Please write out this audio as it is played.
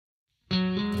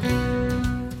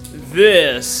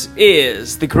This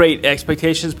is the Great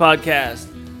Expectations Podcast,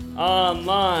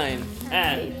 online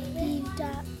at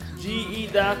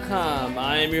ge.com.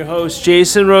 I am your host,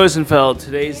 Jason Rosenfeld.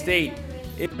 Today's date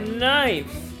is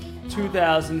 9th,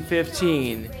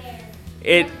 2015.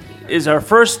 It is our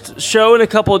first show in a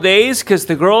couple of days because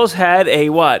the girls had a,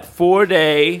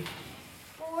 four-day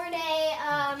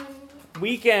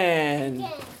weekend.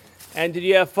 And did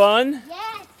you have fun? Yes.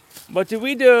 What did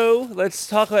we do? Let's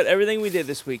talk about everything we did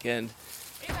this weekend.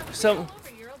 You're all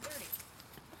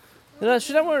dirty.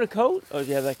 Should I wear a coat? Oh, do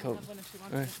you have that coat?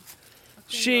 Right.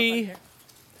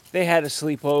 They had a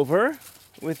sleepover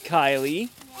with Kylie.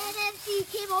 And then she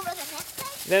came over the next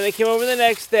day? Then they came over the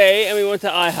next day, and we went to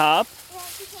IHOP. And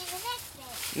then she came the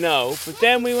next day? No, but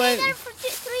then we went... there for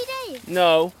 3 days?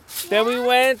 No. Yeah. Then we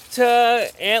went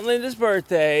to Aunt Linda's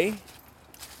birthday.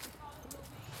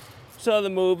 Saw the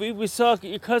movie. We saw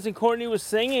your cousin Courtney was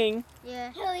singing.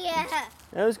 Yeah. Oh, yeah.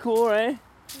 That was cool, right?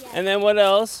 Yeah. And then what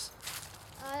else?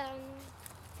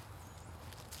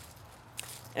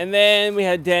 And then we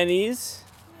had Denny's.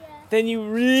 Yeah. Then you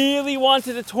really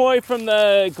wanted a toy from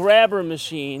the grabber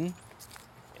machine.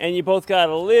 And you both got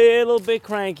a little bit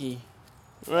cranky.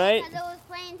 Right? Because it was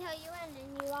play until you win,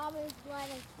 and you always let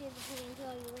us do the play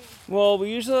until you win. Well, we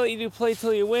usually let you do play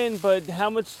till you win, but how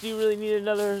much do you really need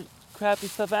another crappy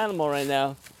stuffed animal right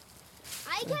now?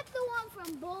 I kept the one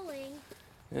from bowling.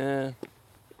 Yeah.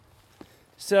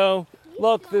 So,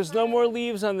 look, there's no more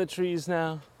leaves on the trees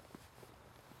now.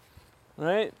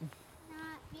 Right?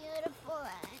 Not beautiful.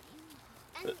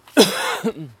 And $3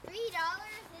 isn't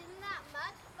that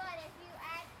much, but if you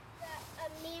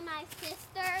add me and my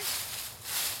sister.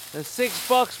 That's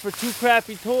 $6 for 2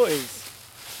 crappy toys.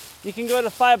 You can go to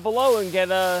Five Below and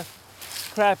get a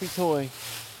crappy toy.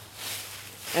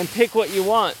 And pick what you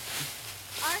want.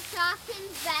 Are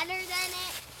Shopkins better than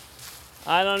it?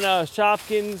 I don't know.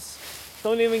 Shopkins,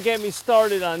 don't even get me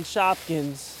started on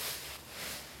Shopkins.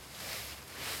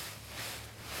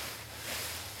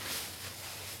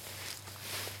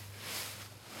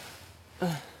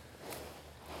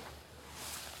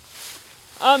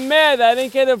 I'm mad I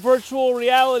didn't get a virtual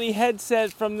reality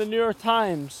headset from the New York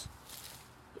Times.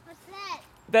 What's that?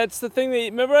 That's the thing that,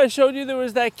 remember I showed you there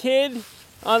was that kid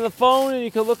on the phone and you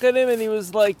could look at him and he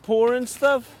was like pouring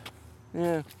stuff?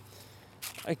 Yeah.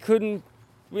 We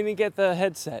didn't get the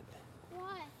headset.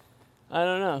 Why? I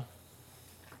don't know.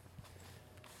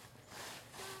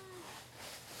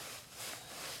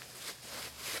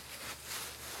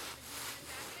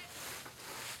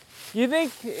 You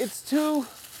think it's too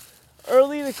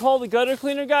early to call the gutter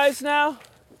cleaner guys now?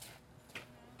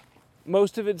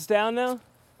 Most of it's down now?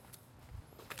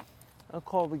 I'll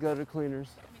call the gutter cleaners.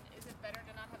 Is it better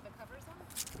to not have the covers on?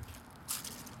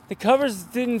 The covers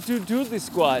didn't do doodly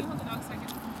squat. Hold on a second.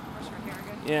 Brush your hair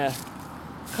again. Yeah.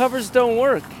 Covers don't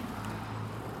work.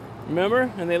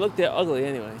 Remember? And they looked ugly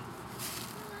anyway.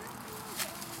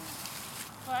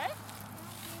 What?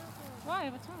 Why?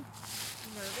 What's wrong?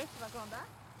 You nervous about going back?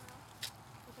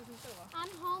 What doesn't feel well? I'm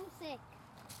homesick,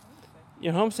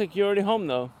 You're homesick, you're already home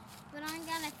though. but I'm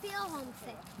gonna feel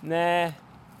homesick. Nah.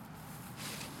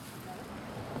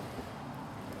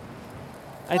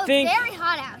 It's very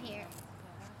hot out here.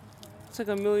 It's like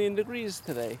 1,000,000 degrees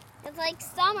today. It's like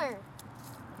summer.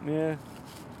 Yeah.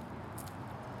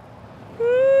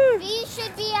 We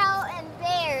should be out and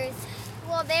bears.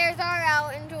 Well, bears are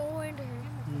out until winter.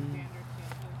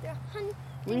 They're hunting.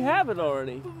 We have it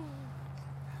already.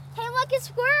 Hey, look, a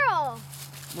squirrel.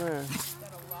 Where?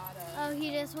 Oh,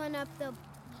 he just went up the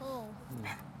pole.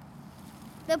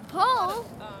 The pole?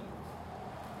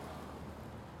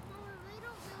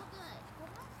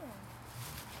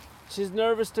 She's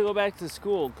nervous to go back to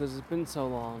school because it's been so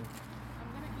long.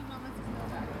 I'm going to email Mrs.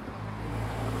 Novak.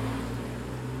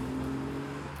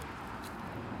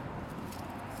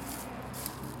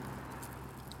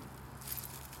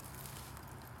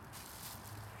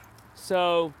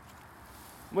 So,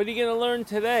 what are you going to learn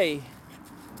today?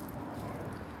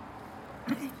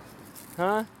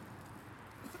 Huh?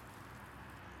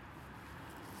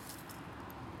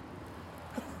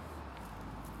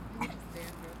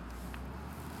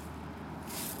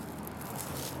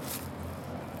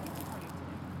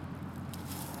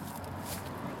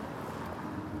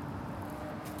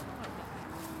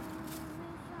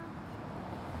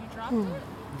 You dropped it?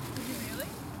 Did you really?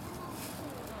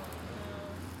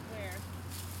 Where?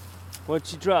 What'd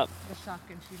she drop? The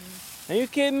shotgun shooting. Are you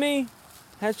kidding me?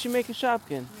 How'd she make a shopkin?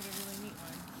 You made a really neat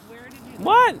one. Where did you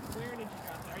What? Where did you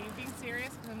drop it? Are you being serious?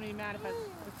 Because I'm going to be mad if I look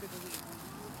through the leaves.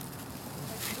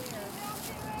 Like where?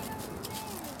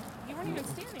 You weren't even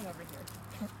standing over here.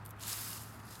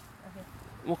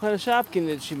 What kind of shopkin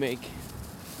did she make?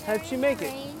 How'd she make it?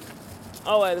 Rain.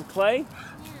 Oh, out of clay? Yeah.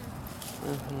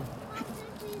 Mm-hmm. Why can't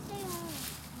we stay home?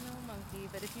 No, monkey.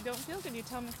 But if you don't feel good, you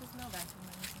tell Mrs. Novak and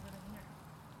then we can go to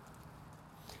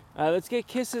dinner. Let's get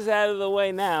kisses out of the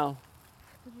way now.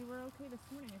 Because you were okay this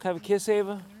morning. Can I have a kiss,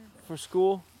 Ava, for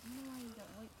school? I don't know why you got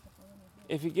white stuff all over your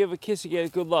face. If you give a kiss, you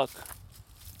get good luck.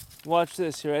 Watch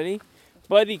this. You ready?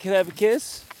 Buddy, can I have a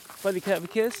kiss? Buddy, can I have a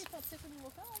kiss? If that sick when you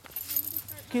woke up, when did you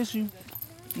start Kiss you. noticing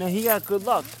this? No, he got good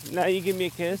luck. Now you give me a I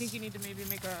think kiss. you need to maybe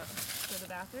make a go to the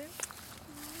bathroom. You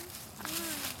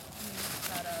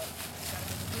gotta make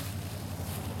a kiss.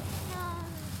 No,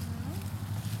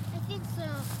 I think so.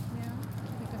 Yeah.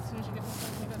 Because as soon as you get this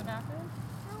place, you go to the bathroom.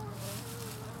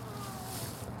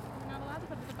 You're not allowed to,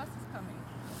 but the bus is coming.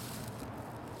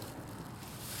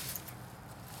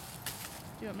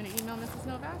 Do you want me to email Mrs.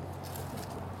 Novak?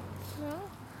 No?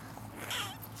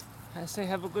 I say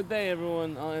have a good day,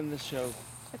 everyone. I'll end the show.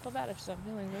 I feel bad if she's not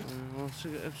feeling good. Well,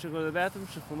 if she go to the bathroom,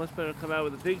 she'll feel much better. Come out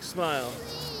with a big smile.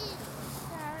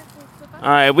 All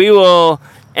right, we will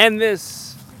end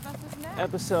this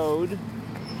episode,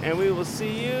 and we will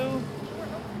see you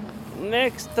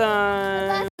next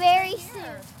time. Very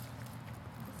soon.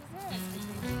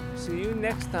 See you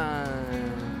next time.